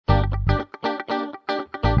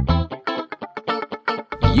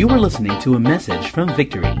You are listening to a message from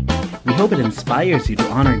Victory. We hope it inspires you to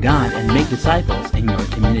honor God and make disciples in your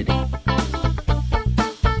community.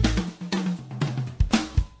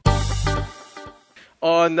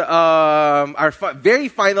 On our very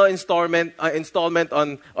final installment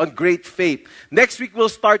on Great Faith. Next week we'll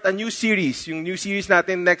start a new series. Yung new series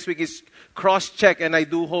natin next week is Cross-Check, and I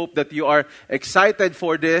do hope that you are excited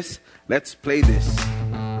for this. Let's play this.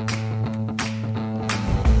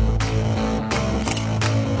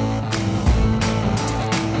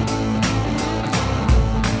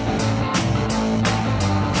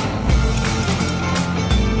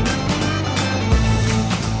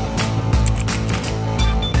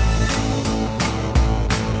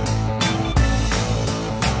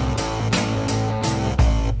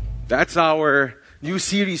 That's our new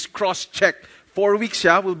series, Cross-Check. 4 weeks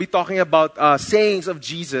siya, we'll be talking about sayings of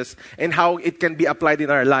Jesus and how it can be applied in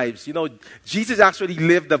our lives. You know, Jesus actually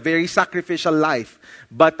lived a very sacrificial life.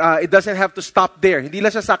 But it doesn't have to stop there. Hindi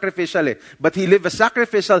lang siya sacrificial eh. But He lived a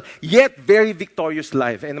sacrificial yet very victorious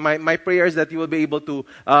life. And my prayer is that you will be able to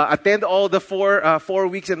attend all the 4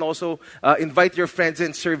 weeks and also invite your friends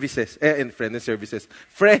and services.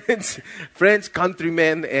 Friends,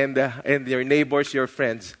 countrymen, and your neighbors, your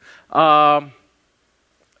friends.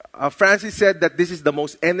 Francis said that this is the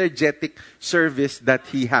most energetic service that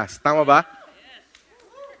he has. Tama ba?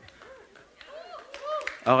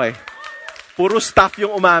 Okay. Puro staff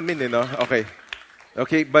yung umamin, no? Okay.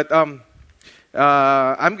 Okay, but I'm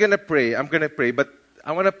gonna pray, but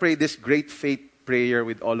I want to pray this great faith prayer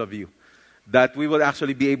with all of you. That we will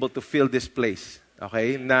actually be able to fill this place.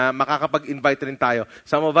 Okay? Na makakapag-invite rin tayo.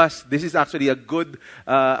 Some of us, this is actually a good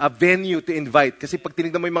a venue to invite. Kasi pag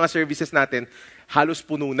tinignan mo yung mga services natin, halos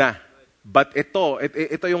puno na. But ito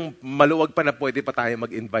yung maluwag pa na pwede pa tayo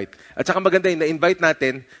mag-invite. At saka maganda yung na-invite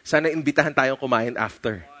natin, sana imbitahan tayong kumain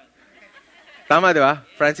after. Tama, di ba?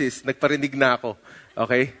 Francis, nagparinig na ako.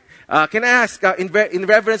 Okay? Can I ask, in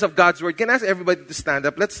reverence of God's Word, can I ask everybody to stand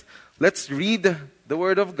up? Let's read the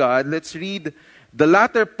Word of God. Let's read the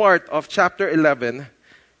latter part of chapter 11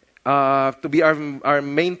 to be our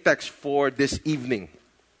main text for this evening.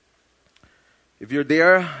 If you're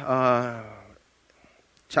there,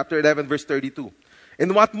 chapter 11, verse 32.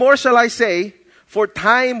 And what more shall I say? For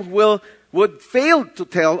time would fail to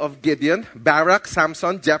tell of Gideon, Barak,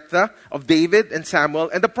 Samson, Jephthah, of David and Samuel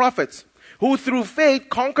and the prophets, who through faith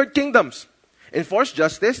conquered kingdoms, enforced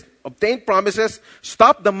justice, obtained promises,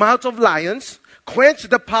 stopped the mouths of lions, quenched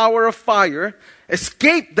the power of fire,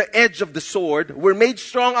 escaped the edge of the sword, were made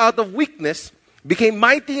strong out of weakness, became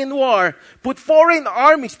mighty in war, put foreign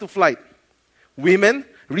armies to flight. Women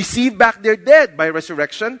received back their dead by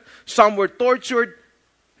resurrection. Some were tortured,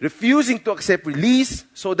 refusing to accept release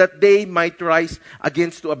so that they might rise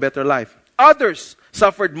against to a better life. Others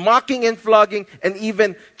suffered mocking and flogging and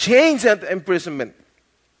even chains and imprisonment.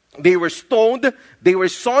 They were stoned, they were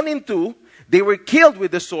sawn in two, they were killed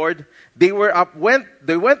with the sword. They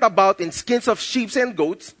went about in skins of sheep and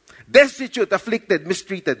goats, destitute, afflicted,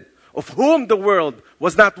 mistreated, of whom the world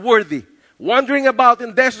was not worthy, wandering about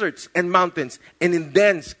in deserts and mountains and in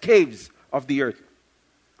dense caves of the earth.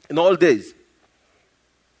 In all days,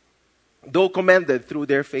 though commended through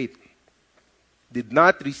their faith, did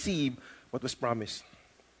not receive what was promised,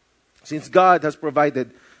 since God has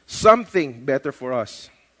provided something better for us.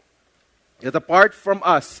 Yet apart from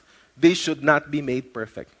us, they should not be made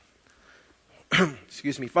perfect.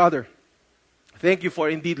 Excuse me, Father, thank you for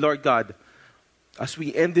indeed, Lord God, as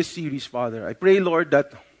we end this series, Father, I pray, Lord,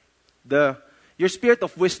 that your spirit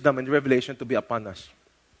of wisdom and revelation to be upon us.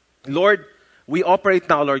 Lord, we operate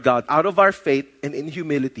now, Lord God, out of our faith and in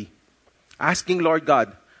humility, asking, Lord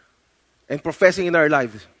God, and professing in our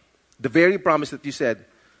lives the very promise that you said,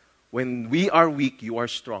 when we are weak, you are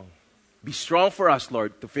strong. Be strong for us,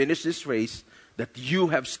 Lord, to finish this race that you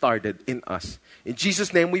have started in us. In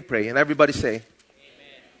Jesus' name we pray. And everybody say,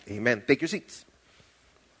 Amen. Amen. Take your seats.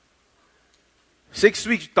 6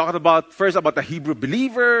 weeks, we talked first about the Hebrew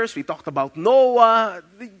believers. We talked about Noah.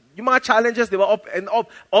 Yung mga challenges, di ba? And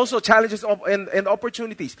also challenges and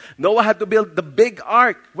opportunities. Noah had to build the big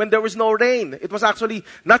ark when there was no rain. It was actually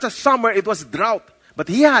not just summer, it was drought. But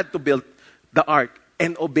he had to build the ark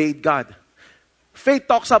and obeyed God. Faith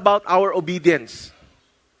talks about our obedience.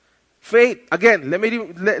 Faith, again, let me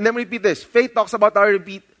repeat this. Faith talks about our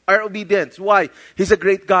obedience. Why? He's a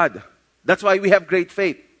great God. That's why we have great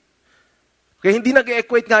faith. Okay, hindi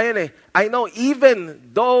nag-equate nga yun eh. I know even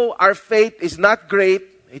though our faith is not great,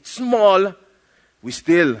 it's small, we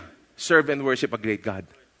still serve and worship a great God.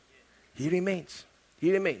 He remains. He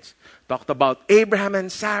remains. Talked about Abraham and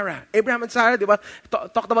Sarah. Abraham and Sarah, di ba?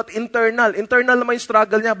 Talked about internal. Internal naman yung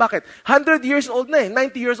struggle niya. Bakit? 100 years old na eh.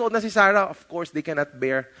 90 years old na si Sarah. Of course, they cannot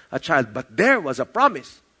bear a child. But there was a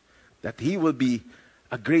promise that he will be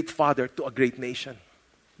a great father to a great nation.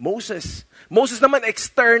 Moses. Moses naman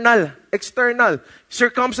external. External.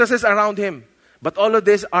 Circumstances around him. But all of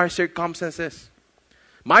these are circumstances.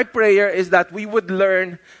 My prayer is that we would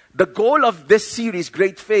learn the goal of this series,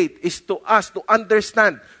 Great Faith, is to us to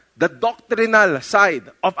understand the doctrinal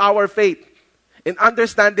side of our faith and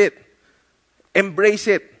understand it, embrace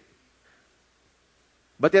it.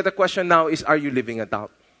 But yet the question now is, are you living it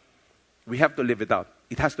out? We have to live it out.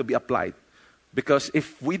 It has to be applied. Because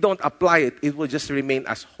if we don't apply it, it will just remain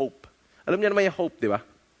as hope. Alam niyo naman yung hope, di ba?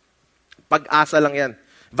 Pag-asa lang yan.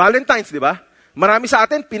 Valentine's, di ba? Marami sa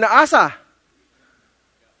atin, pinaasa.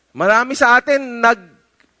 Marami sa atin,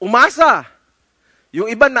 umasa. Yung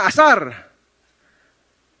iba naasar.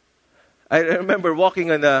 I remember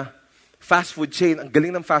walking on a fast food chain. Ang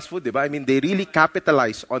galing ng fast food, di ba? I mean, they really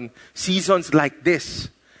capitalize on seasons like this.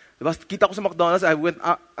 Diba? Kita ko sa McDonald's, I went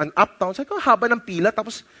an uptown. Sabi ko, haba ng pila.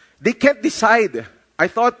 Tapos, they can't decide. I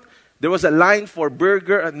thought there was a line for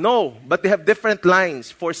burger. No, but they have different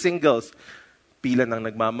lines for singles. Pila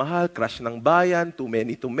ng nagmamahal, crush ng bayan, too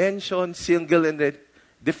many to mention, single and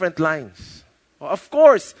different lines. Of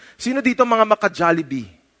course, sino dito mga maka-Jollibee?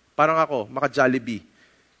 Parang ako, maka-Jollibee.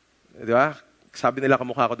 Di ba? Sabi nila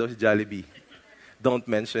kamukha ko daw si Jollibee. Don't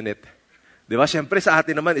mention it. Di ba? Siyempre sa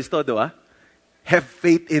atin naman is to, di ba? Have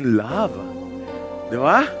faith in love. Di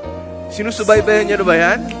ba? Sinusubaybayan niyo na ba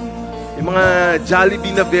yan? Yung mga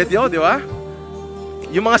Jollibee na video, di ba?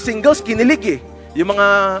 Yung mga singles, kinilig eh. Yung mga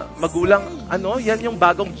magulang, yan yung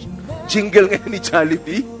bagong jingle ngayon ni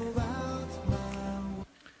Jollibee.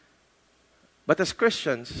 But as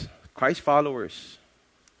Christians, Christ followers,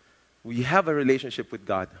 we have a relationship with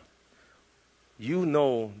God. You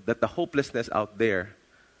know that the hopelessness out there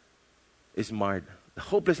is marred. The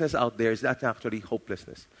hopelessness out there is not actually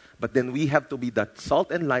hopelessness. But then we have to be that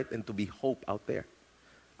salt and light and to be hope out there.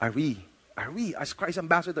 Are we as Christ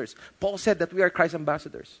ambassadors? Paul said that we are Christ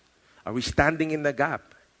ambassadors. Are we standing in the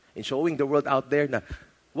gap in showing the world out there na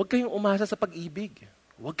huwag kayong umasa sa pag-ibig.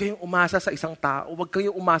 Huwag kayong umasa sa isang tao. Huwag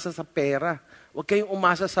kayong umasa sa pera. Huwag kayong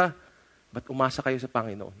umasa but umasa kayo sa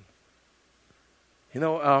Panginoon. You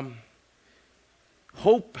know,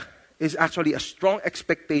 hope is actually a strong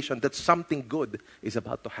expectation that something good is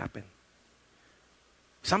about to happen.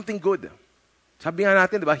 Something good. Sabi nga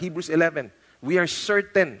natin, di ba, Hebrews 11, we are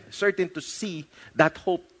certain to see that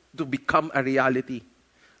hope to become a reality.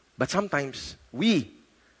 But sometimes we,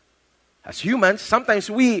 as humans, sometimes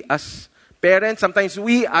we as parents, sometimes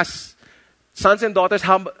we as sons and daughters,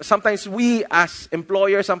 sometimes we as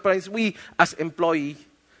employers, sometimes we as employee,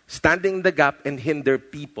 standing in the gap and hinder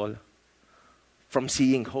people from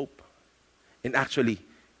seeing hope and actually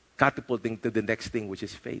catapulting to the next thing, which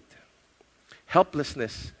is faith.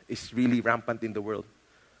 Helplessness is really rampant in the world.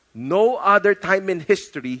 No other time in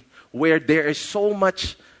history where there is so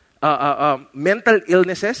much mental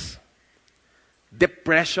illnesses,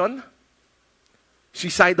 depression,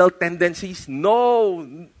 suicidal tendencies.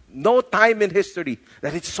 No time in history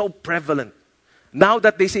that it's so prevalent. Now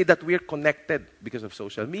that they say that we're connected because of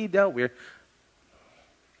social media, we're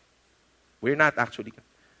not actually.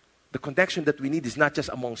 The connection that we need is not just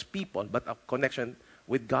amongst people, but a connection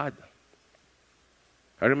with God.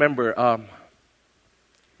 I remember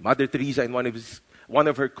Mother Teresa in one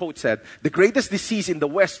of her quotes said, "The greatest disease in the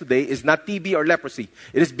West today is not TB or leprosy.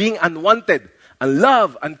 It is being unwanted,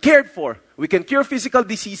 unloved, uncared for. We can cure physical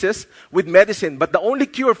diseases with medicine, but the only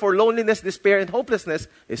cure for loneliness, despair, and hopelessness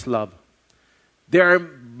is love." There are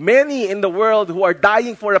many in the world who are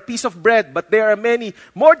dying for a piece of bread, but there are many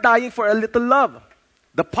more dying for a little love.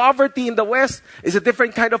 The poverty in the West is a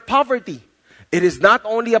different kind of poverty. It is not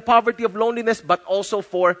only a poverty of loneliness, but also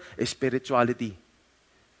for spirituality.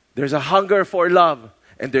 There's a hunger for love,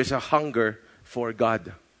 and there's a hunger for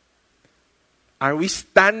God. Are we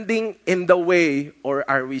standing in the way, or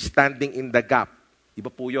are we standing in the gap?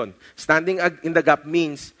 Iba po yun. Standing in the gap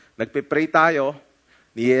means, nagpe-pray tayo,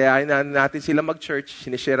 niyayain natin sila mag-church,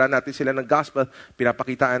 sinishare natin sila ng gospel,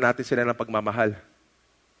 pinapakitaan natin sila ng pagmamahal.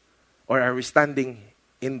 Or are we standing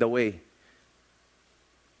in the way?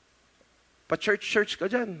 Pa-church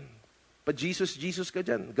ka dyan. Pa-Jesus ka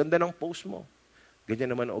dyan. Ganda ng post mo.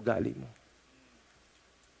 Ganyan naman ang ugali mo.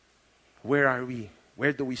 Where are we?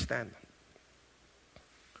 Where do we stand?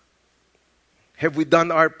 Have we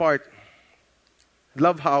done our part?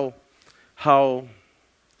 Love how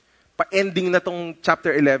pa-ending na tong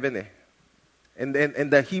chapter 11 eh. And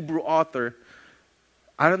the Hebrew author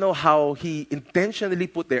I don't know how he intentionally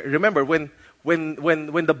put there. Remember, when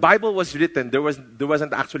the Bible was written, there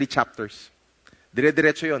wasn't actually chapters.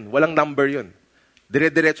 Dire-diretso yun. Walang number yun.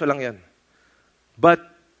 Dire-diretso lang yan. But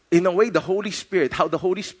in a way, how the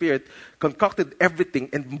Holy Spirit concocted everything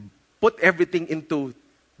and put everything into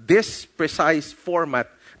this precise format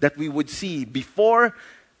that we would see before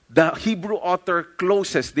the Hebrew author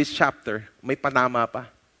closes this chapter, may panama pa.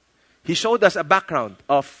 He showed us a background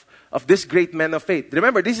of this great men of faith.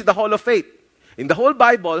 Remember, this is the Hall of Faith. In the whole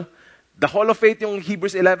Bible, the Hall of Faith yung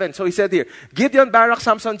Hebrews 11. So he said here, Gideon, Barak,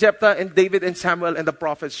 Samson, Jephthah, and David, and Samuel, and the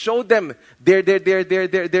prophets. Showed them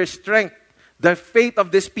their strength, the faith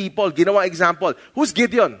of these people. Ginawa example. Who's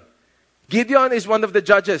Gideon? Gideon is one of the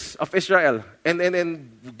judges of Israel. And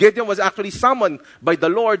Gideon was actually summoned by the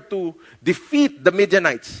Lord to defeat the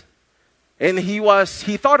Midianites. And he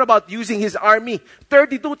thought about using his army,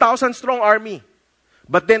 32,000 strong army.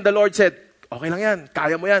 But then the Lord said, okay lang yan,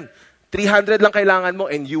 kaya mo yan. 300 lang kailangan mo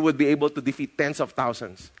and you would be able to defeat tens of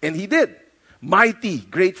thousands. And he did. Mighty,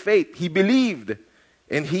 great faith. He believed.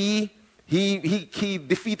 And he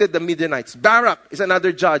defeated the Midianites. Barak is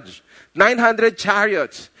another judge. 900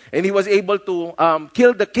 chariots. And he was able to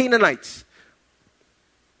kill the Canaanites.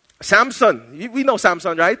 Samson, we know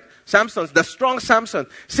Samson, right? The strong Samson,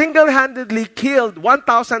 single-handedly killed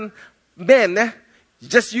 1,000 men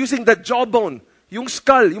just using the jawbone, yung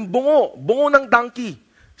skull, yung bungo ng donkey.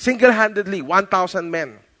 Single-handedly, 1,000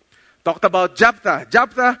 men. Talked about Jephthah.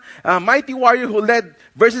 Jephthah, a mighty warrior who led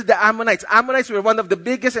versus the Ammonites. Ammonites were one of the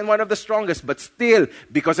biggest and one of the strongest, but still,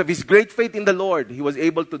 because of his great faith in the Lord, he was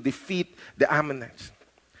able to defeat the Ammonites.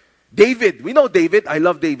 David, we know David. I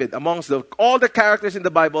love David. Amongst all the characters in the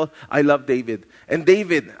Bible, I love David. And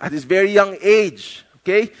David, at his very young age,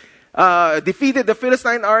 defeated the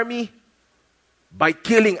Philistine army by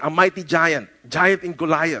killing a mighty giant in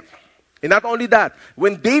Goliath. And not only that,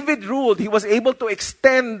 when David ruled, he was able to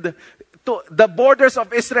extend to the borders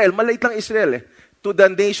of Israel, maliit lang Israel, to the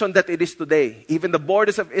nation that it is today. Even the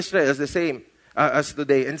borders of Israel is the same as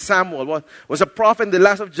today. And Samuel was a prophet in the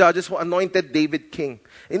last of Judges who anointed David king.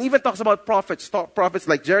 And even talks about prophets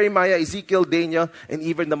like Jeremiah, Ezekiel, Daniel, and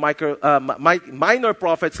even the minor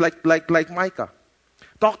prophets like Micah.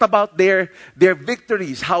 Talked about their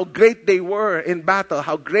victories, how great they were in battle,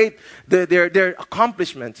 how great their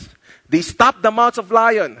accomplishments. They stopped the mouths of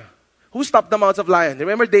lion. Who stopped the mouths of lion?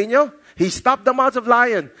 Remember Daniel? He stopped the mouths of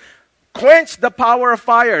lion. Quenched the power of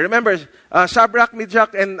fire. Remember, Shadrach,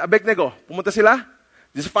 Meshach, and Abednego. Pumunta sila.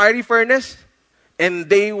 This fiery furnace. And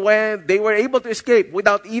they were able to escape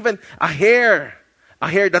without even a hair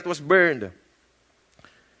that was burned.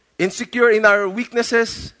 Insecure in our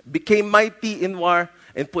weaknesses, became mighty in war,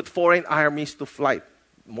 and put foreign armies to flight.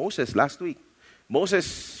 Moses, last week.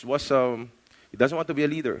 Moses was, he doesn't want to be a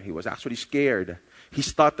leader. He was actually scared. He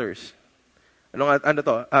stutters.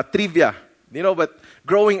 Trivia. But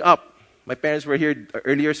growing up, my parents were here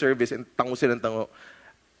earlier service and tango silang tango.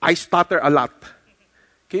 I stutter a lot.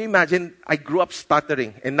 Can you imagine? I grew up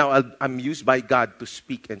stuttering and now I'm used by God to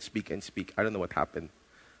speak and speak and speak. I don't know what happened.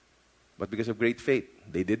 But because of great faith,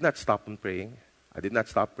 they did not stop on praying. I did not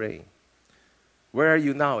stop praying. Where are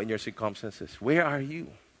you now in your circumstances? Where are you?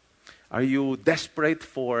 Are you desperate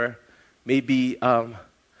for maybe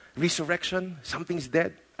resurrection? Something's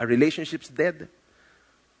dead. A relationship's dead.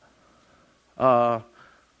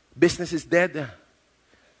 Business is dead.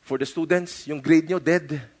 For the students, yung grade nyo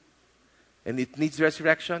dead. And it needs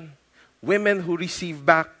resurrection. Women who receive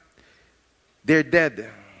back, they're dead.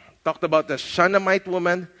 Talked about the Shunammite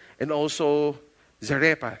woman and also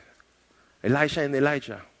Zarephath, Elisha and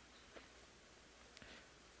Elijah.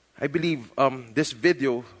 I believe this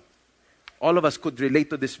video, all of us could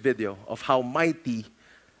relate to this video of how mighty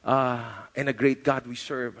and a great God we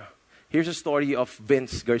serve. Here's a story of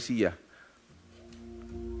Vince Garcia.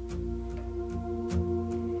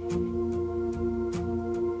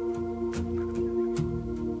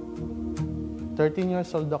 13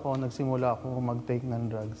 years old ako, nagsimula ako mag-take ng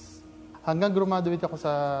drugs. Hanggang graduate ako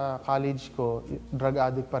sa college ko, drug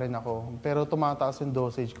addict pa rin ako. Pero tumataas yung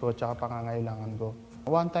dosage ko at pangangailangan ko.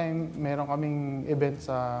 One time, meron kaming event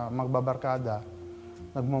sa magbabarkada.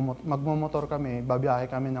 Magmumotor kami, babiyahe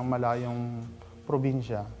kami ng malayong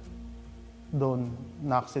probinsya. Doon,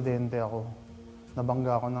 na-aksidente ako.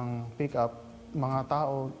 Nabangga ako ng pick-up. Mga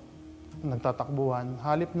tao, nagtatakbuhan.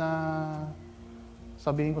 Halip na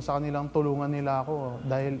sabihin ko sa kanilang tulungan nila ako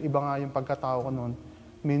dahil iba nga yung pagkatao ko noon,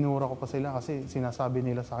 minura ko pa sila kasi sinasabi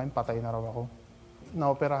nila sa akin, patay na raw ako.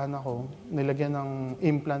 Naoperahan ako, nilagyan ng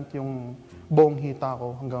implant yung buong hita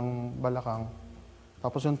ko hanggang balakang.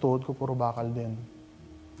 Tapos yung tuhod ko puro bakal din.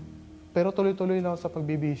 Pero tuloy-tuloy lang sa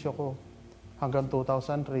pagbibisyo ko. Hanggang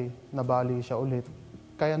 2003, nabali siya ulit.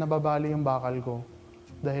 Kaya nababali yung bakal ko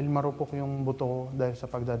dahil marupok yung buto ko dahil sa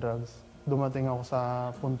pagdadrugs. Dumating ako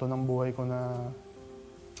sa punto ng buhay ko na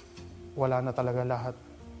wala na talaga lahat.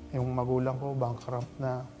 Yung magulang ko, bankrupt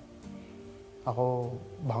na. Ako,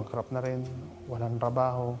 bankrupt na rin. Walang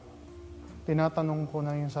trabaho. Tinatanong ko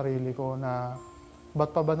na yung sarili ko na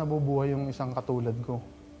ba't pa ba nabubuhay yung isang katulad ko?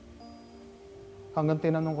 Hanggang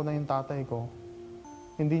tinanong ko na yung tatay ko,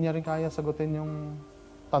 hindi niya rin kaya sagutin yung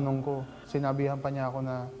tanong ko. Sinabihan pa niya ako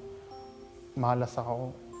na malas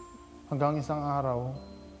ako. Hanggang isang araw,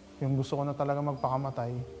 yung gusto ko na talaga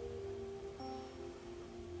magpakamatay,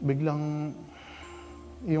 biglang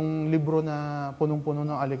yung libro na punong-puno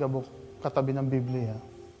ng alikabok katabi ng Biblia,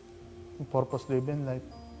 Purpose, Live, and Life,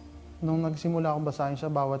 nung nagsimula akong basahin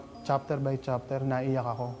siya, bawat chapter by chapter, naiyak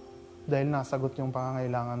ako. Dahil nasagot yung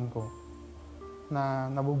pangangailangan ko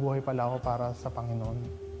na nabubuhay pala ako para sa Panginoon.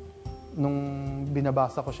 Nung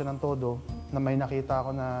binabasa ko siya ng todo, na may nakita ako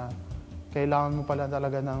na kailangan mo pala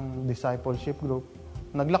talaga ng discipleship group,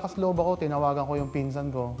 naglakas loob ako, tinawagan ko yung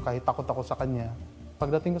pinsan ko, kahit takot ako sa kanya.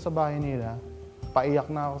 Pagdating ko sa bahay nila,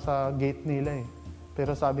 paiyak na ako sa gate nila eh.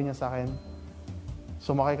 Pero sabi niya sa akin,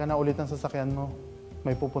 sumakay ka na ulit ng sasakyan mo,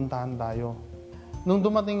 may pupuntahan tayo. Nung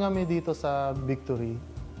dumating kami dito sa Victory,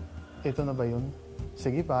 ito na ba yun?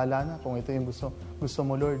 Sige, bahala na kung ito yung gusto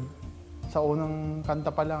mo, Lord. Sa unang kanta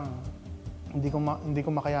pa lang, hindi ko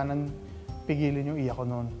makayanan pigilin yung iyak ko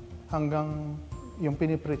noon. Hanggang yung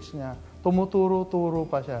pinipreach niya, tumuturo-turo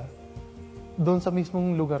pa siya doon sa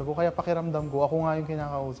mismong lugar ko. Kaya pakiramdam ko, ako nga yung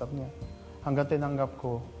kinakausap niya. Hanggang tinanggap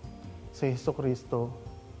ko si Jesucristo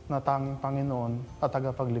na tanging Panginoon at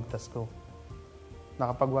tagapagligtas ko.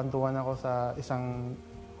 Nakapag-one-to-one ako sa isang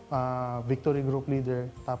Victory Group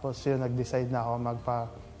leader. Tapos yun, nag-decide na ako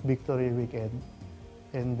magpa-Victory Weekend.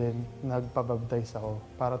 And then, nagpabaptize ako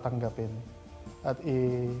para tanggapin. At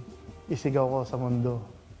isigaw ko sa mundo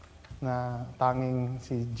na tanging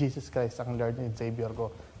si Jesus Christ ang Lord and Savior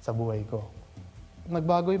ko sa buhay ko.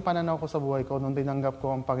 Nagbago yung pananaw ko sa buhay ko nung tinanggap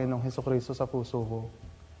ko ang Panginoong Jesucristo sa puso ko.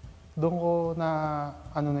 Doon ko na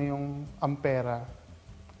yung ampera.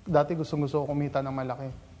 Dati gusto ko kumita ng malaki.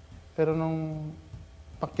 Pero nung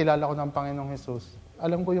pagkilala ko ng Panginoong Jesus,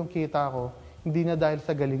 alam ko yung kita ko, hindi na dahil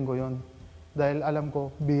sa galing ko yun. Dahil alam ko,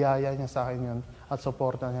 biyaya niya sa akin yun at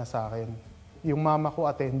suporta niya sa akin. Yung mama ko,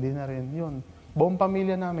 attendee na rin yun. Buong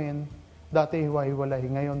pamilya namin, dati hiwa-hiwalay,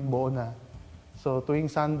 ngayon buo na. So tuwing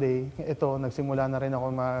Sunday, ito, nagsimula na rin ako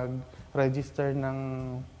mag-register ng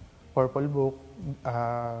Purple Book,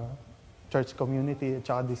 church community, at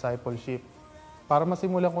saka discipleship. Para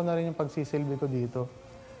masimulan ko na rin yung pagsisilbi ko dito.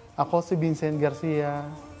 Ako si Vincent Garcia,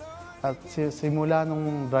 at simula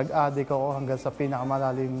nung drug addict ako hanggang sa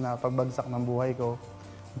pinakamalalim na pagbagsak ng buhay ko,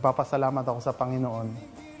 nagpapasalamat ako sa Panginoon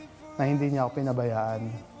na hindi niya ako pinabayaan.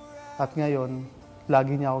 At ngayon,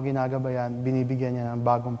 lagi niya ako ginagabayan, binibigyan niya ng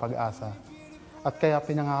bagong pag-asa. At kaya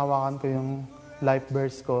pinanghahawakan ko yung life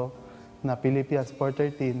verse ko na Philippians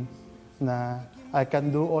 4:13 na I can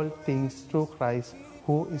do all things through Christ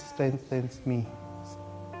who strengthens me.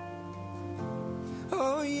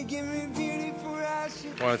 Oh, you give me beautiful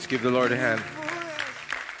ashes. Well, let's give the Lord a hand.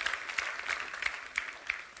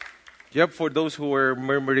 Yep, for those who were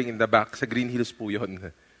murmuring in the back, sa Green Hills po yun.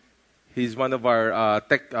 He's one of our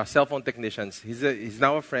cell phone technicians. He's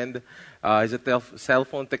now a friend. He's a cell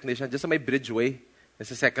phone technician just on my Bridgeway.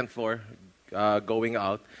 It's the second floor going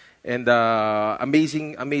out. And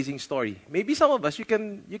amazing story. Maybe some of us, you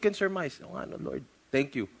can surmise, oh ano, Lord,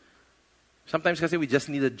 thank you. Sometimes kasi we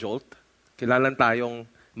just need a jolt. Kailangan tayong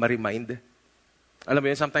ma-remind. Alam mo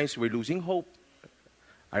yun, sometimes we're losing hope.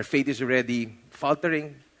 Our faith is already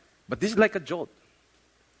faltering. But this is like a jolt.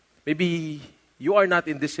 Maybe you are not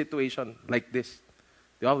in this situation like this.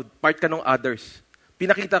 Diba? Part ka ng others.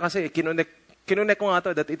 Pinakita kasi, kinonect ko nga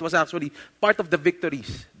to, that it was actually part of the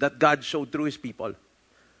victories that God showed through His people.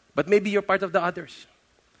 But maybe you're part of the others.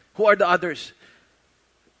 Who are the others?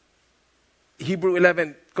 Hebrew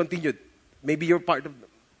 11 continued. Maybe you're part of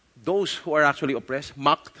those who are actually oppressed,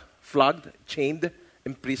 mocked, flogged, chained,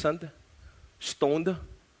 imprisoned, stoned,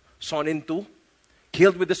 sawn in two,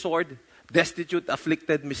 killed with the sword, destitute,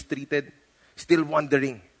 afflicted, mistreated, still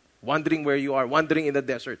wandering where you are, wandering in the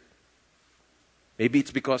desert. Maybe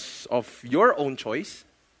it's because of your own choice.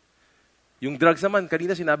 Yung drugs naman,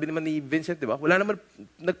 kanina sinabi naman ni Vincent, di ba? Wala naman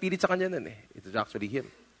nagpilit sa kanya nun eh. It is actually him,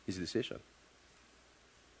 his decision.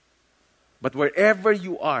 But wherever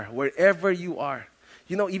you are,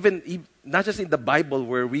 you know, even not just in the Bible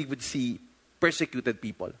where we would see persecuted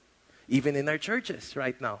people, even in our churches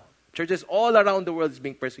right now. Churches all around the world is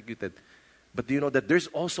being persecuted. But do you know that there's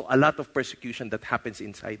also a lot of persecution that happens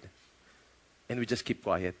inside? and we just keep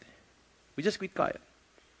quiet. We just keep quiet.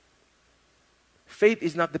 Faith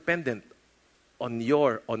is not dependent on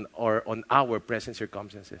our present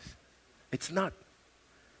circumstances. It's not.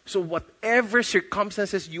 So whatever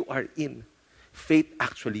circumstances you are in, faith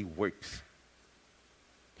actually works.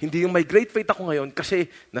 Hindi yung may great faith ako ngayon kasi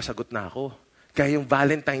nasagot na ako. Kaya yung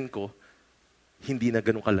Valentine ko, hindi na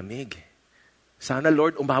ganun kalamig. Sana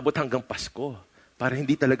Lord, umabot hanggang Pasko para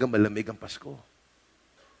hindi talaga malamig ang Pasko.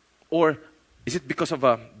 Or is it because of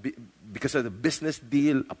the business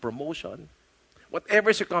deal, a promotion?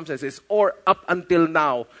 Whatever circumstances, or up until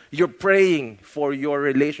now, you're praying for your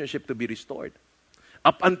relationship to be restored.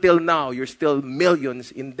 Up until now, you're still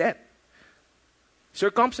millions in debt.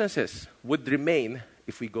 Circumstances would remain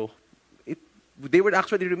if we go. They would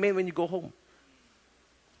actually remain when you go home.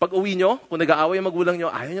 Pag uwi nyo, kung nag-aaway yung magulang nyo,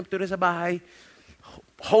 ayaw nyo tira sa bahay,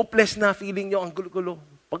 hopeless na feeling nyo, ang gulo-gulo.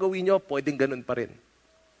 Pag uwi nyo, pwedeng ganun pa rin.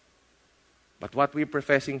 But what we're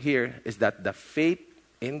professing here is that the faith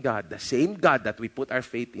in God, the same God that we put our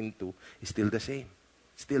faith into, is still the same.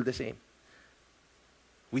 Still the same.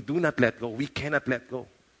 We do not let go. We cannot let go.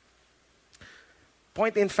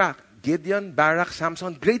 Point in fact, Gideon, Barak,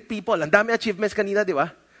 Samson, great people. Ang dami achievements kanina, di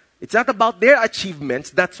ba? It's not about their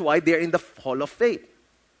achievements. That's why they're in the hall of faith.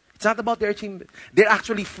 It's not about their achievements. They're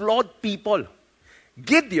actually flawed people.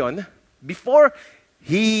 Gideon, before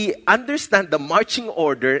he understand the marching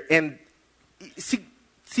order, and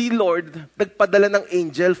si Lord, nagpadala ng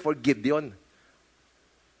angel for Gideon.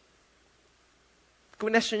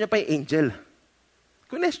 Question niya pa yung angel.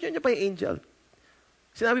 Question niya pa yung angel.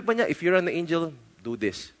 Sinabi pa niya, if you're an angel, do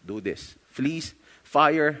this, do this. Fleece,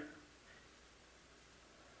 fire.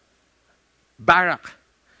 Barak.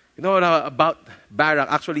 You know about Barak?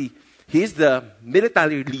 Actually, he's the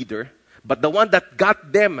military leader, but the one that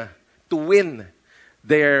got them to win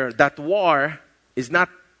that war is not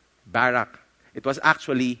Barak. It was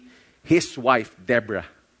actually his wife, Deborah.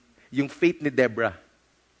 Yung faith ni Deborah.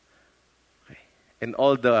 Okay. And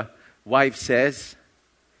all the wife says,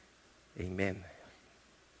 Amen.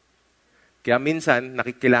 Kaya minsan,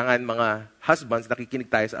 kailangan mga husbands, nakikinig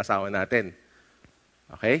tayo sa asawa natin.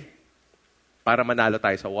 Okay? Para manalo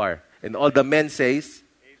tayo sa war. And all the men says,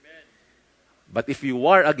 Amen. But if you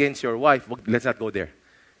war against your wife, let's not go there.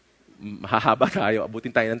 Mahahaba tayo,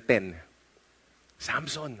 abutin tayo ng 10.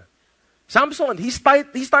 Samson, he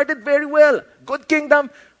started very well. Good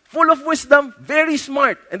kingdom, full of wisdom, very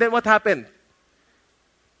smart. And then what happened?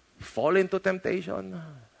 Fall into temptation,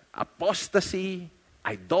 apostasy,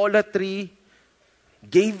 idolatry,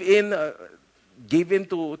 gave in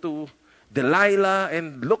to Delilah,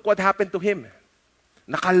 and look what happened to him.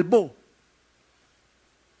 Nakalbo.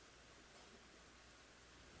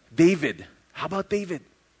 David. How about David?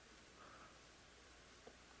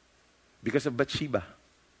 Because of Bathsheba.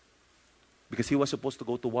 Because he was supposed to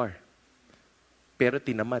go to war. Pero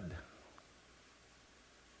tinamad.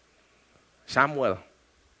 Samuel,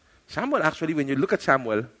 actually, when you look at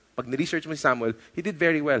Samuel, pag ni-research mo si Samuel, he did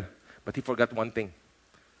very well. But he forgot one thing.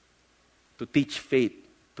 To teach faith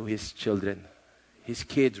to his children. His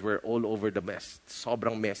kids were all over the mess.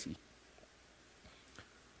 Sobrang messy.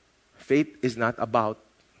 Faith is not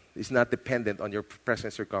dependent on your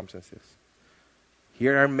present circumstances.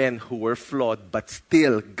 Here are men who were flawed, but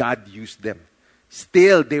still God used them.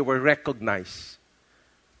 Still, they were recognized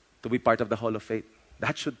to be part of the Hall of Faith.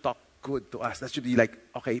 That should talk good to us. That should be like,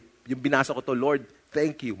 okay, yung binasa ko to, Lord,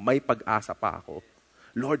 thank you. May pag-asa pa ako.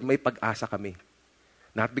 Lord, may pag-asa kami.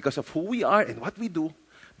 Not because of who we are and what we do,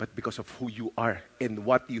 but because of who you are and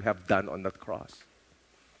what you have done on that cross.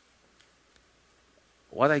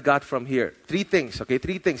 What I got from here, 3 things, okay?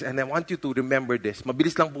 3 things, and I want you to remember this.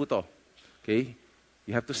 Mabilis lang po to, okay?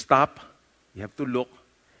 You have to stop, you have to look,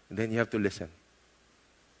 and then you have to listen.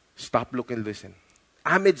 Stop, look, and listen.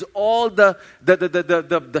 Amidst all the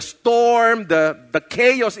storm, the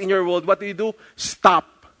chaos in your world, what do?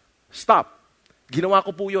 Stop. Stop. Ginawa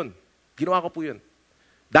ko po yun.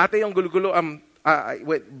 Dati yung gulo-gulo,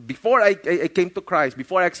 before I came to Christ,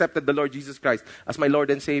 before I accepted the Lord Jesus Christ as my Lord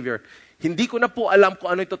and Savior, hindi ko na po alam kung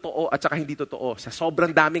ano yung totoo at saka hindi totoo. Sa sobrang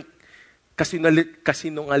daming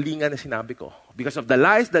kasinungalingan na sinabi ko. Because of the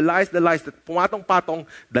lies, that pumatong-patong,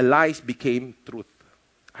 the lies became truth.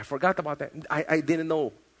 I forgot about that. I didn't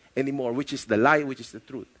know anymore which is the lie, which is the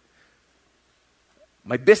truth.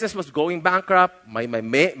 My business was going bankrupt. My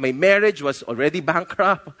marriage was already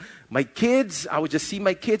bankrupt. My kids, I would just see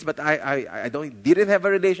my kids, but I didn't have a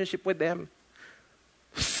relationship with them.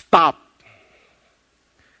 Stop.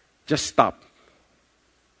 Just stop.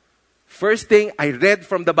 First thing I read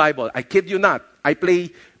from the Bible. I kid you not. I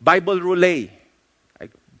play Bible relay.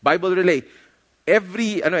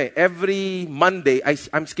 every Monday,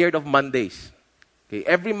 I'm scared of Mondays. Okay,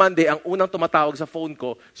 every Monday, ang unang tumatawag sa phone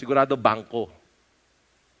ko, sigurado bangko.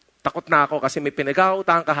 Takot na ako kasi may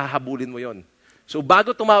pinagkakautahan ka, hahabulin mo yon. So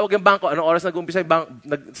bago tumawag yung bangko, anong oras nag-umpisa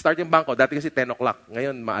nag-start yung bangko? Dati kasi 10 o'clock.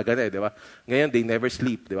 Ngayon, maaga na di ba? Ngayon, they never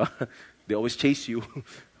sleep, di ba? They always chase you.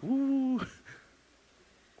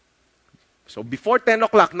 So before 10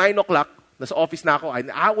 o'clock, 9 o'clock, nasa office na ako,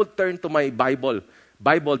 and I would turn to my Bible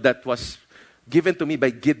that was given to me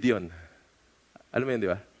by Gideon. Alam mo yun,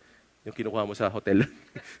 di ba? Yung kinukuha mo sa hotel.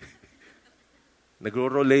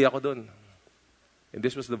 Nagro-relay ako dun. And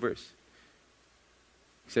this was the verse.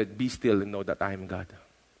 He said, be still and know that I am God.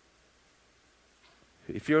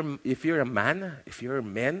 If you're a man, if you're a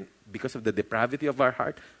man, because of the depravity of our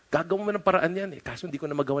heart, gagawin mo ng paraan yan. Kaso hindi ko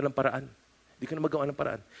na magawa ng paraan.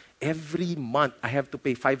 Every month, I have to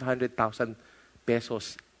pay 500,000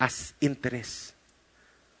 pesos as interest.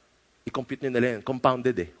 I-compute nyo na lang.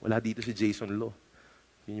 Compounded eh. Wala dito si Jason Law.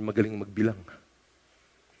 Yun yung magaling magbilang.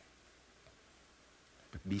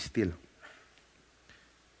 But be still.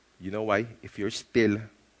 You know why? If you're still,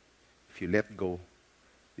 if you let go,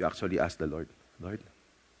 you actually ask the Lord, Lord,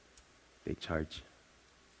 take charge.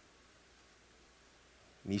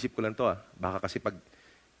 Inisip ko lang to Baka kasi pag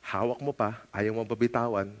hawak mo pa, ayaw mo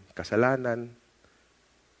pabitawan, kasalanan,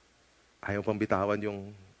 ayaw pang bitawan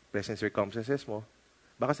yung present circumstances mo,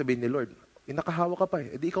 baka sabihin ni Lord, nakahawak ka pa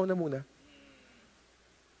edi ikaw na muna.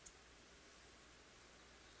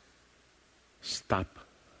 Stop.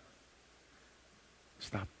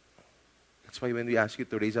 That's why when we ask you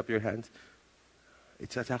to raise up your hands,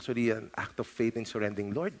 it's actually an act of faith in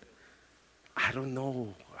surrendering. Lord, I don't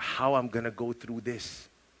know how I'm gonna go through this.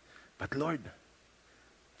 But Lord,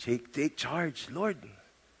 take charge. Lord,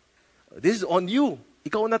 this is on you.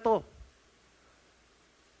 Ikaw na to.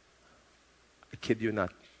 I kid you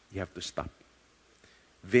not. You have to stop.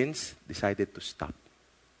 Vince decided to stop.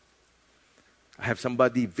 I have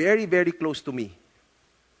somebody very, very close to me.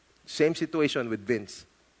 Same situation with Vince.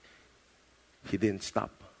 He didn't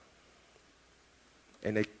stop.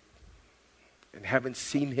 And I haven't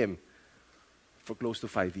seen him for close to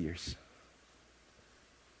 5 years.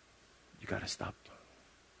 You gotta stop.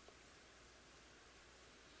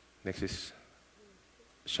 Next is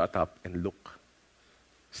shut up and look.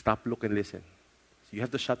 Stop, look, and listen. You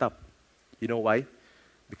have to shut up. You know why?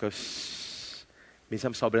 Because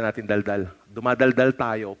minsan sobra natin daldal. Dumadaldal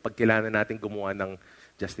tayo pag kailangan natin gumawa ng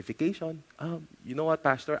justification. You know what,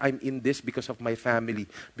 Pastor? I'm in this because of my family.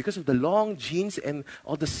 Because of the long genes and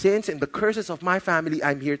all the sins and the curses of my family,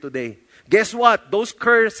 I'm here today. Guess what? Those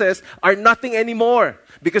curses are nothing anymore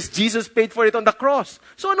because Jesus paid for it on the cross.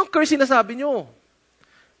 So anong curse sinasabi nyo?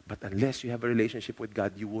 But unless you have a relationship with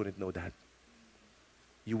God, you wouldn't know that.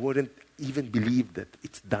 You wouldn't even believe that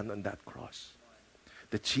it's done on that cross.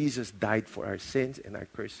 That Jesus died for our sins and our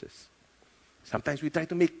curses. Sometimes we try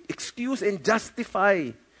to make excuse and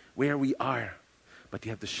justify where we are. But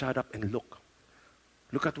you have to shut up and look.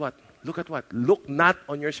 Look at what? Look at what? Look not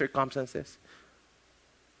on your circumstances.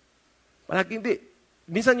 Palagi hindi.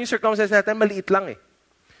 Minsan yung circumstances natin, maliit lang eh.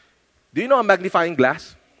 Do you know a magnifying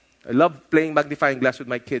glass? I love playing magnifying glass with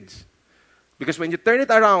my kids. Because when you turn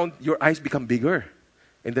it around, your eyes become bigger.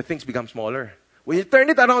 And the things become smaller. When you turn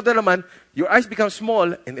it around naman, your eyes become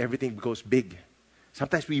small and everything goes big.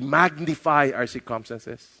 Sometimes we magnify our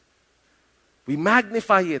circumstances. We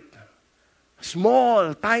magnify it.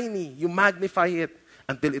 Small, tiny, you magnify it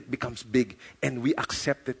until it becomes big and we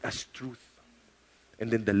accept it as truth.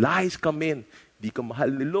 And then the lies come in. Di ka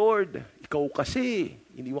mahal ni Lord. Ikaw kasi.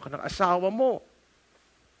 Iniwan ka ng asawa mo.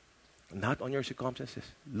 Not on your circumstances.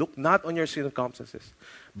 Look not on your circumstances,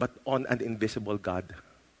 but on an invisible God.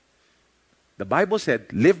 The Bible said,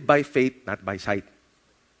 live by faith, not by sight.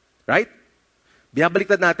 Right?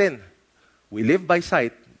 Binabaliktad natin. We live by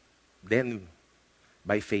sight, then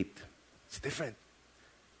by faith. It's different.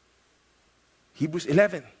 Hebrews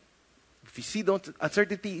 11. If you see the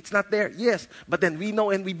uncertainty, it's not there. Yes, but then we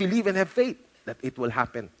know and we believe and have faith that it will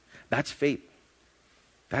happen. That's faith.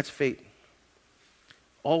 That's faith.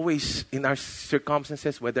 Always in our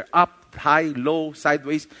circumstances, whether up, high, low,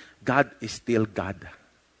 sideways, God is still God.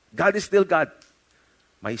 God is still God.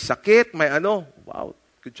 May sakit, may ano. Wow,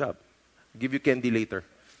 good job. I'll give you candy later.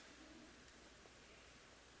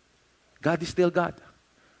 God is still God.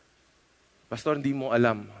 Pastor, hindi mo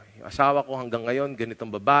alam. Yung asawa ko hanggang ngayon,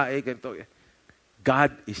 ganitong babae, ganito.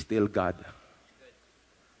 God is still God.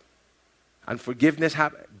 Unforgiveness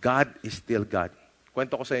happens. God is still God.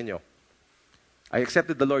 Kwento ko sa inyo. I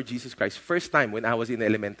accepted the Lord Jesus Christ first time when I was in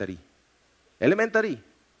elementary. Elementary.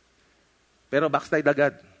 Pero backslide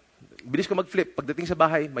agad. Bilis ko mag-flip. Pagdating sa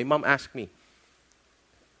bahay, my mom asked me,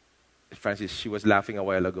 Francis, she was laughing a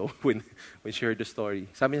while ago when she heard the story.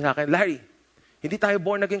 Sabi niya sa akin, Larry, hindi tayo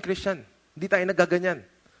born again Christian. Hindi tayo nagaganyan.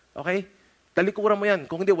 Okay? Talikuran mo yan.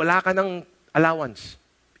 Kung hindi, wala ka ng allowance.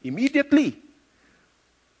 Immediately,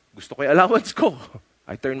 gusto ko yung allowance ko.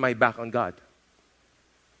 I turned my back on God.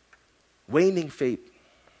 Waning faith.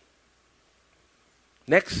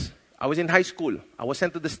 Next, I was in high school. I was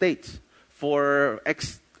sent to the States.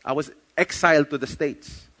 I was exiled to the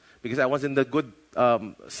States because I wasn't the good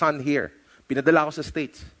son here. Pinadala ako sa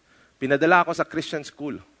States. Pinadala ako sa Christian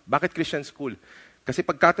school. Bakit Christian school? Kasi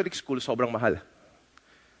pag Catholic school, sobrang mahal.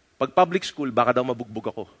 Pag public school, baka daw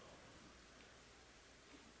mabugbog ako.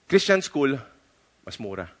 Christian school, mas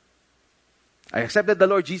mura. I accepted the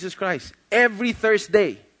Lord Jesus Christ every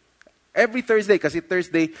Thursday. Every Thursday, kasi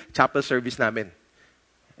Thursday, chapel service namin.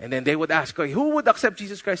 And then they would ask, who would accept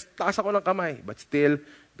Jesus Christ? Taas ako ng kamay. But still,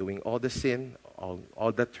 doing all the sin,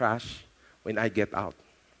 all the trash, when I get out.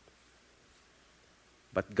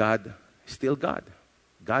 But God, still God.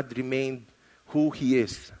 God remained who He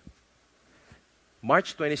is.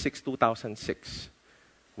 March 26, 2006,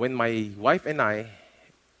 when my wife and I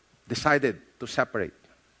decided to separate.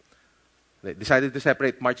 They decided to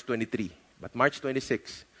separate March 23. But March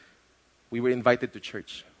 26, we were invited to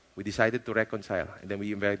church. We decided to reconcile. And then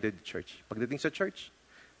we invited the church. Pagdating sa church,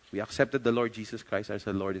 we accepted the Lord Jesus Christ as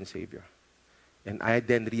our Lord and Savior. And I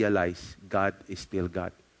then realized God is still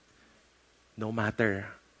God. No matter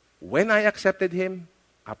when I accepted Him,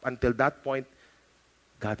 up until that point,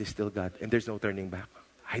 God is still God. And there's no turning back.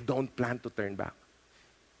 I don't plan to turn back.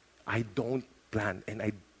 I don't plan and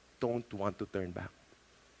I don't want to turn back.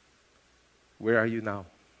 Where are you now?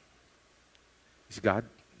 Is God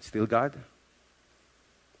still God?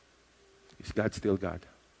 Is God still God?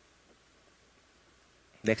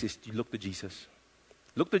 Next is you look to Jesus.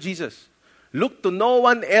 Look to Jesus. Look to no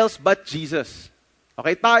one else but Jesus.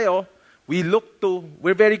 Okay, tayo,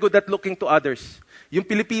 we're very good at looking to others. Yung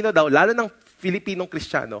Pilipino daw, lalo ng Filipinong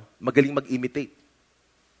Kristiyano, magaling mag-imitate.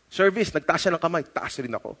 Service, nagtaas siya ng kamay, taas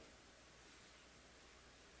rin ako.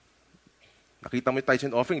 Nakita mo yung tithes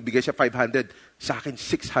and offering, bigay siya 500, sa akin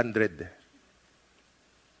 600.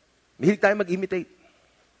 Mahilig tayo mag-imitate.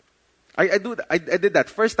 I did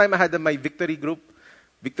that. First time I had my victory group,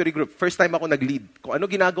 first time ako nag-lead. Kung ano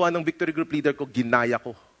ginagawa ng victory group leader ko, ginaya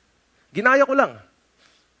ko. Ginaya ko lang.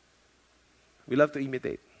 We love to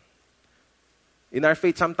imitate. In our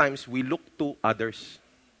faith, sometimes we look to others.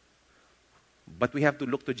 But we have to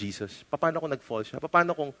look to Jesus. Paano kung nag-fall siya?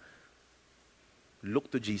 Paano kung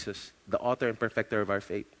look to Jesus, the author and perfecter of our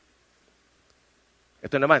faith?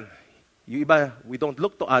 Ito naman, yung iba, we don't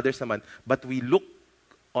look to others naman, but we look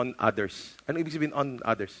on others. Ano ibig sabihin on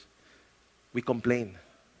others? We complain.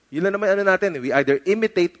 Yun lang naman natin. We either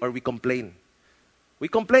imitate or we complain. We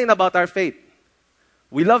complain about our faith.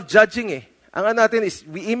 We love judging eh. Ang natin is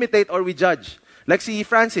we imitate or we judge. Like si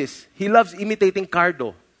Francis, he loves imitating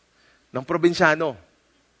Cardo ng probinsyano.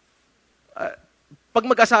 Pag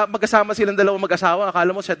mag-asama silang dalawang mag-asawa,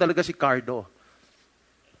 akala mo siya talaga si Cardo.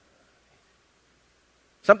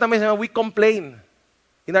 Sometimes we complain.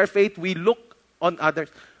 In our faith, we look on others.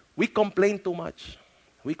 We complain too much.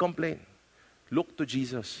 We complain. Look to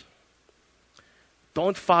Jesus.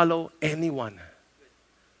 Don't follow anyone,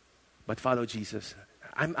 but follow Jesus.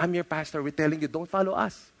 I'm your pastor. We're telling you, don't follow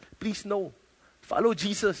us. Please, no. Follow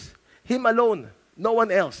Jesus. Him alone. No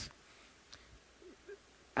one else.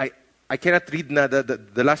 I cannot read na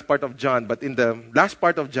the last part of John, but in the last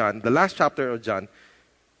part of John, the last chapter of John,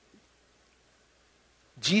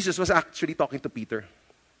 Jesus was actually talking to Peter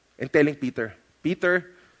and telling Peter,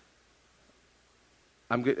 Peter,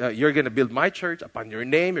 you're going to build my church upon your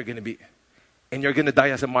name. You're going to die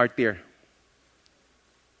as a martyr.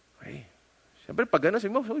 Okay. Siyempre, pag gano'n,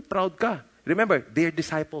 sabi mo, proud ka. Remember, they're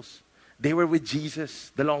disciples. They were with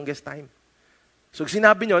Jesus the longest time. So,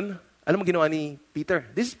 sinabi nyon, alam mo ginawa ni Peter?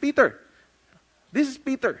 This is Peter. This is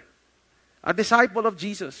Peter. A disciple of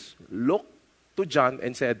Jesus. Looked to John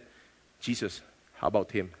and said, Jesus, how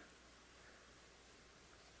about him?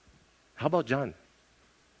 How about John?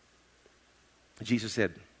 Jesus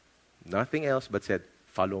said, nothing else but said,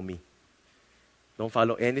 follow me. Don't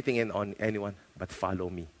follow anything on anyone, but follow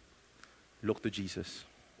me. Look to Jesus.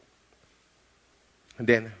 And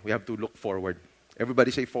then we have to look forward. Everybody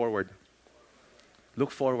say forward. Look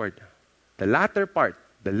forward. The latter part,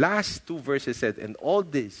 the last two verses said, and all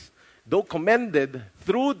this, though commended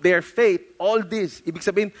through their faith, all this, ibig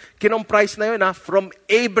sabihin, kinomprise na yun from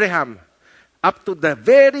Abraham up to the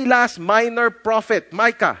very last minor prophet,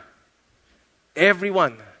 Micah.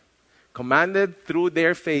 Everyone commanded through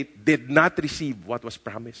their faith did not receive what was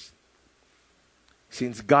promised.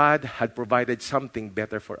 Since God had provided something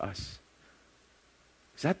better for us.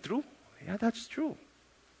 Is that true? Yeah, that's true.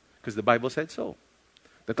 Because the Bible said so.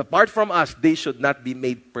 That apart from us, they should not be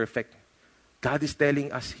made perfect. God is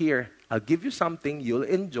telling us here, I'll give you something you'll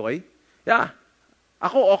enjoy. Yeah.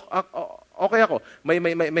 Okay ako. My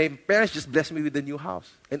parents just blessed me with a new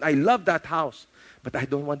house. And I love that house. But I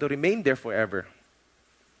don't want to remain there forever.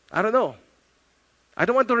 I don't know. I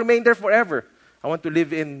don't want to remain there forever. I want to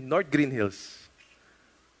live in North Green Hills.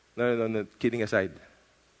 No. Kidding aside.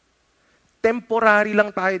 Temporary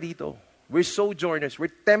lang tayo dito. We're sojourners. We're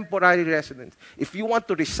temporary residents. If you want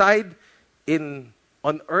to reside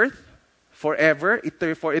on earth forever,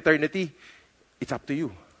 for eternity, it's up to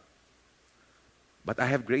you. But I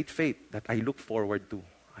have great faith that I look forward to.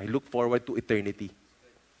 I look forward to eternity.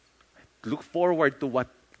 I look forward to what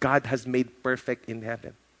God has made perfect in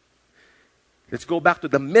heaven. Let's go back to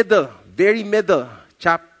the middle, very middle,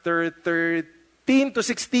 chapter 13 to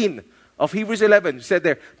 16 of Hebrews 11. It said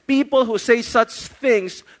there, people who say such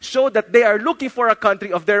things show that they are looking for a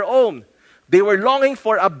country of their own. They were longing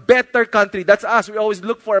for a better country. That's us. We always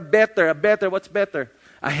look for a better. What's better?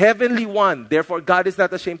 A heavenly one. Therefore, God is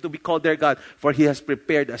not ashamed to be called their God, for He has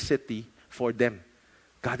prepared a city for them.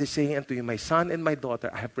 God is saying unto you, my son and my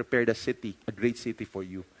daughter, I have prepared a city, a great city for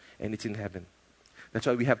you, and it's in heaven. That's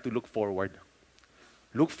why we have to look forward.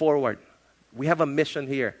 Look forward. We have a mission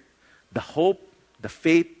here. The hope, the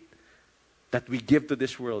faith that we give to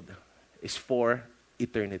this world is for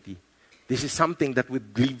eternity. This is something that we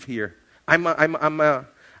leave here. I'm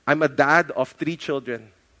a dad of 3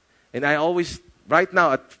 children. And I always, right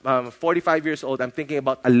now at 45 years old, I'm thinking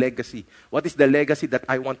about a legacy. What is the legacy that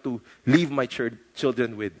I want to leave my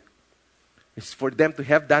children with? It's for them to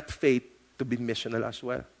have that faith to be missional as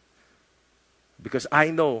well. Because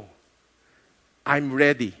I know I'm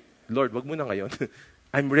ready. Lord, wag mo na ngayon.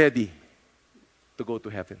 I'm ready to go to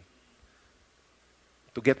heaven.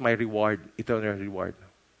 To get my reward, eternal reward.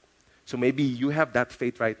 So maybe you have that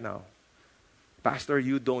faith right now. Pastor,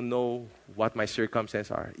 you don't know what my circumstances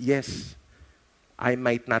are. Yes, I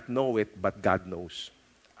might not know it, but God knows.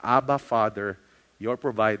 Abba, Father, your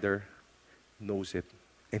provider, knows it.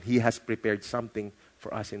 And He has prepared something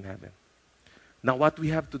for us in heaven. Now, what we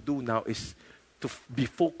have to do now is to be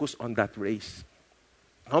focused on that race.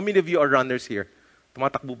 How many of you are runners here?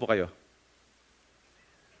 Tumatakbo po kayo?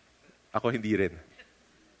 Ako hindi rin.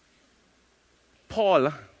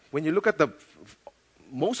 Paul, when you look at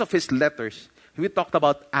most of his letters, he talked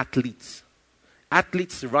about athletes.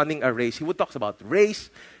 Athletes running a race. He would talk about race,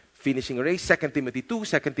 finishing a race, 2 Timothy 2,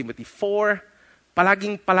 2 Timothy 4.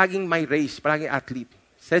 Palaging my race, palaging athlete.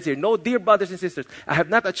 It says here, no, dear brothers and sisters, I have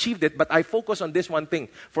not achieved it, but I focus on this one thing.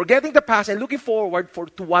 Forgetting the past and looking forward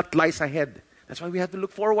to what lies ahead. That's why we have to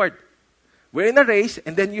look forward. We're in a race,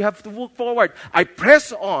 and then you have to look forward. I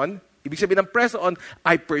press on. Ibig sabihin ng press on,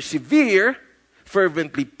 I persevere,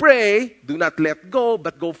 fervently pray, do not let go,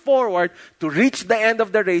 but go forward to reach the end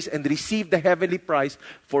of the race and receive the heavenly prize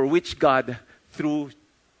for which God, through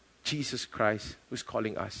Jesus Christ, who's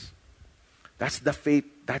calling us. That's the faith,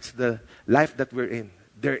 that's the life that we're in.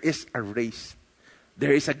 There is a race.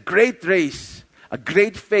 There is a great race, a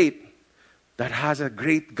great faith that has a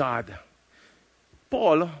great God.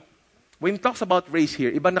 Paul, when he talks about race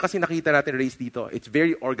here, iba na kasi nakita natin race dito. It's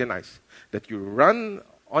very organized. That you run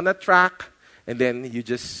on a track, and then you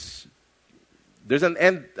just, there's an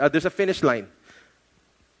end, there's a finish line.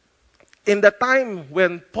 In the time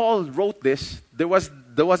when Paul wrote this, there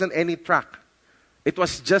wasn't any track. It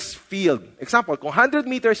was just field. Example, kung 100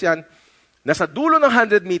 meters yan, nasa dulo ng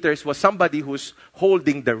 100 meters was somebody who's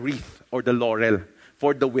holding the wreath or the laurel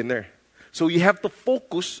for the winner. So you have to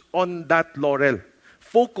focus on that laurel.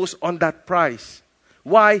 Focus on that prize.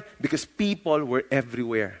 Why? Because people were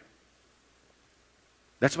everywhere.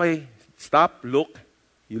 That's why stop, look.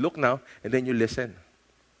 You look now, and then you listen.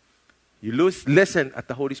 You listen at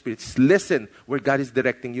the Holy Spirit. Listen where God is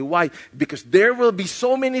directing you. Why? Because there will be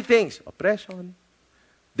so many things. Oppression.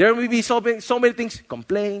 There will be so many things.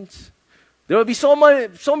 Complaints. There will be so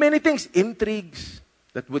many things. Intrigues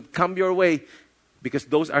that would come your way. Because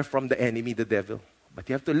those are from the enemy, the devil. But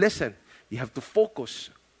you have to listen. You have to focus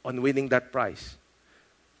on winning that prize.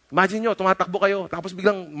 Imagine nyo, tumatakbo kayo, tapos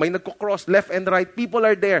biglang may nagko-cross, left and right, people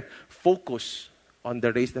are there. Focus on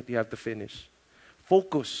the race that you have to finish.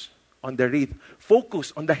 Focus on the wreath.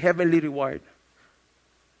 Focus on the heavenly reward.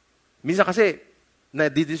 Minsan kasi,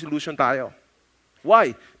 na-disillusion tayo.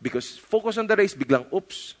 Why? Because focus on the race, biglang,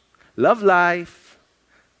 oops, love life,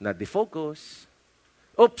 na-defocus.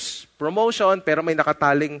 Oops, promotion, pero may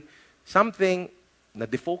nakataling something,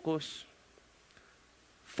 na-defocus.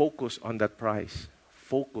 Focus on that prize.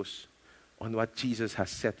 Focus on what Jesus has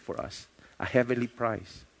set for us. A heavenly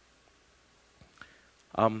prize.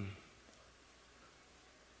 I'm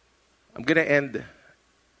gonna end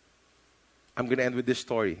with this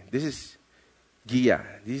story. This is Gia.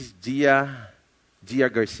 This is Gia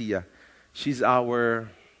Garcia. She's our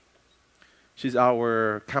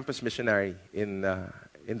campus missionary in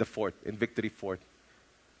the fort, in Victory Fort.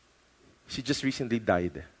 She just recently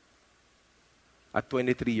died at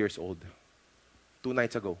 23 years old. 2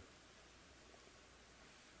 nights ago.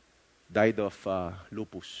 Died of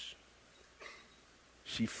lupus.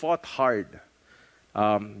 She fought hard.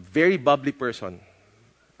 Very bubbly person.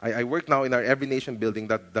 I work now in our Every Nation building.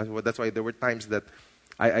 That's why there were times that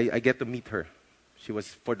I get to meet her. She was,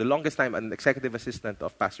 for the longest time, an executive assistant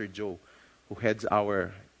of Pastor Joe, who heads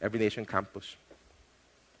our Every Nation campus.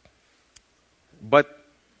 But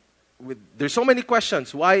there's so many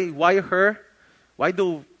questions. Why her? Why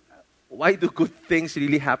do good things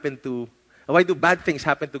really happen to? Why do bad things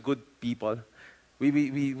happen to good people?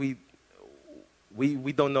 We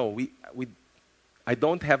don't know. I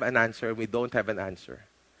don't have an answer. We don't have an answer.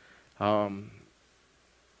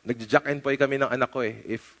 Nag-jack-and-poy kami ng anak ko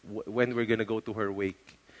when we're gonna go to her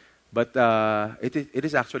wake. But it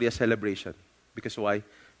is actually a celebration. Because why?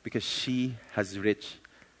 Because she has reached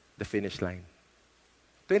the finish line.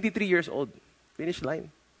 23 years old. Finish line.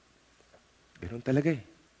 Ganun talaga eh.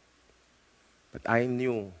 But I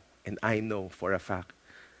knew and I know for a fact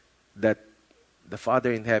that the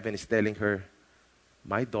Father in heaven is telling her,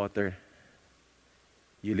 my daughter,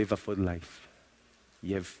 you live a full life.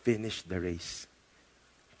 You have finished the race.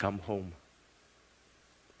 Come home.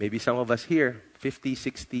 Maybe some of us here, 50,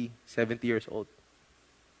 60, 70 years old,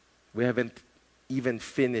 we haven't even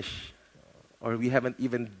finished or we haven't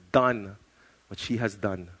even done what she has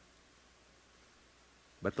done.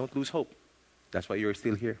 But don't lose hope. That's why you're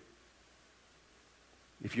still here.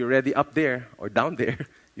 If you're already up there or down there,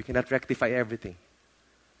 you cannot rectify everything.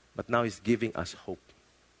 But now He's giving us hope,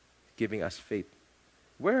 giving us faith.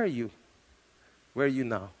 Where are you? Where are you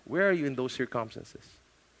now? Where are you in those circumstances?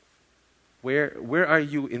 Where are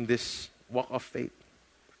you in this walk of faith?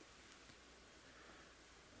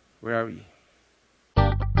 Where are we?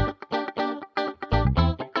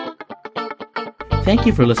 Thank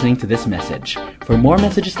you for listening to this message. For more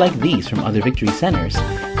messages like these from other Victory Centers,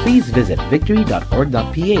 please visit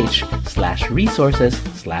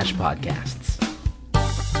victory.org.ph/resources/podcast.